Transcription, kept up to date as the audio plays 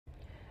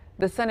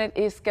The Senate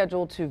is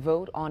scheduled to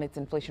vote on its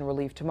inflation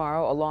relief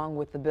tomorrow, along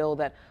with the bill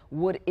that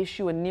would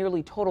issue a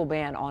nearly total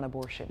ban on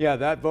abortion. Yeah,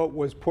 that vote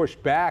was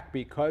pushed back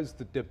because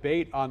the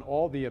debate on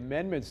all the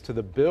amendments to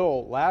the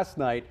bill last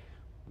night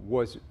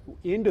was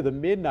into the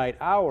midnight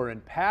hour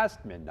and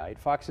past midnight.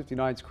 Fox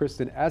 59's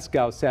Kristen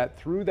Eskow sat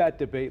through that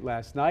debate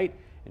last night,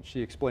 and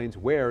she explains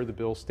where the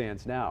bill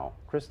stands now.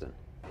 Kristen.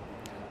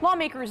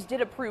 Lawmakers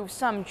did approve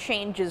some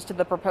changes to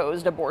the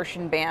proposed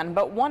abortion ban,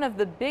 but one of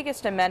the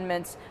biggest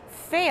amendments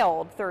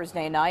failed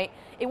Thursday night.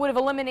 It would have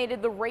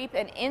eliminated the rape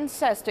and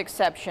incest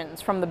exceptions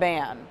from the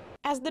ban.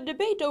 As the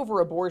debate over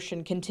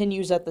abortion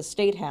continues at the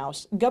State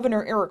House,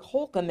 Governor Eric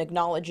Holcomb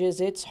acknowledges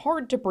it's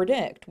hard to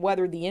predict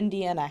whether the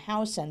Indiana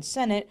House and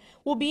Senate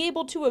will be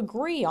able to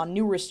agree on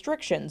new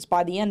restrictions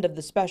by the end of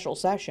the special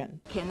session.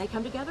 Can they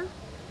come together?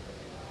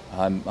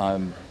 I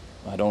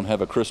don't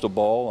have a crystal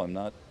ball. I'm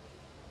not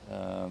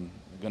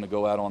going to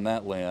go out on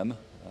that limb,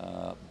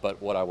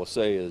 but what I will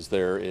say is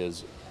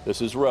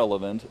this is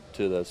relevant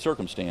to the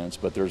circumstance,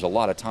 but there's a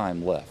lot of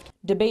time left.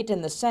 Debate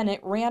in the Senate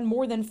ran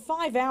more than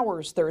 5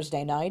 hours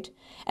Thursday night.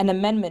 An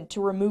amendment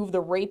to remove the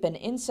rape and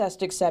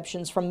incest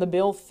exceptions from the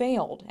bill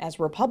failed as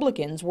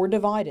Republicans were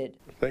divided.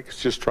 I think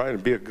it's just trying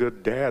to be a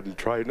good dad and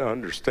trying to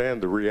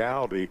understand the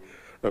reality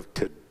of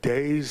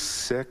today's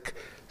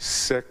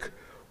sick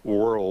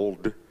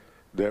world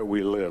that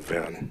we live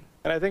in.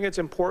 And I think it's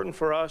important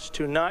for us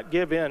to not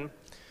give in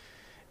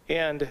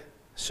and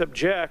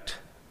subject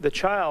the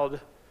child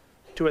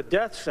to a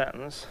death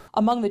sentence.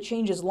 Among the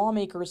changes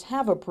lawmakers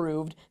have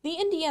approved, the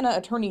Indiana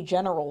Attorney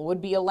General would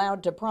be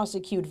allowed to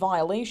prosecute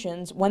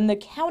violations when the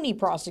county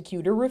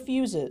prosecutor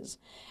refuses,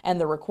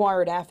 and the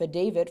required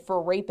affidavit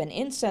for rape and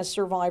incest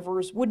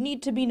survivors would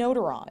need to be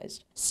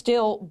notarized.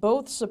 Still,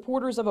 both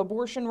supporters of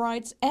abortion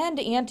rights and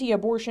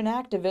anti-abortion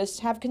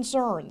activists have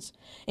concerns.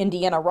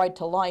 Indiana Right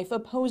to Life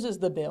opposes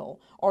the bill,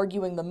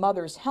 arguing the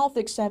mother's health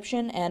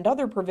exception and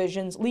other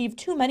provisions leave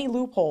too many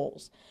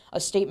loopholes. A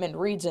statement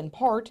reads in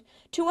part,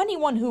 "To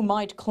anyone who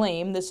might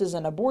claim this is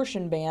an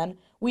abortion ban,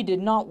 we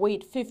did not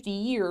wait 50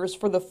 years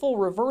for the full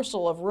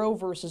reversal of Roe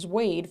v.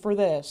 Wade for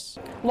this."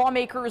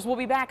 Lawmakers will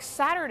be back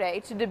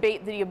Saturday to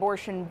debate the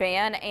abortion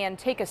ban and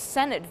take a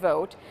Senate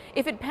vote.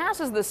 If it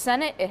passes the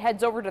Senate, it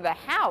heads over to the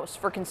House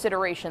for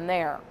consideration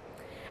there.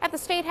 At the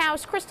State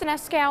House, Kristen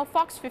Eskow,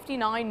 Fox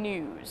 59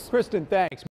 News. Kristen, thanks.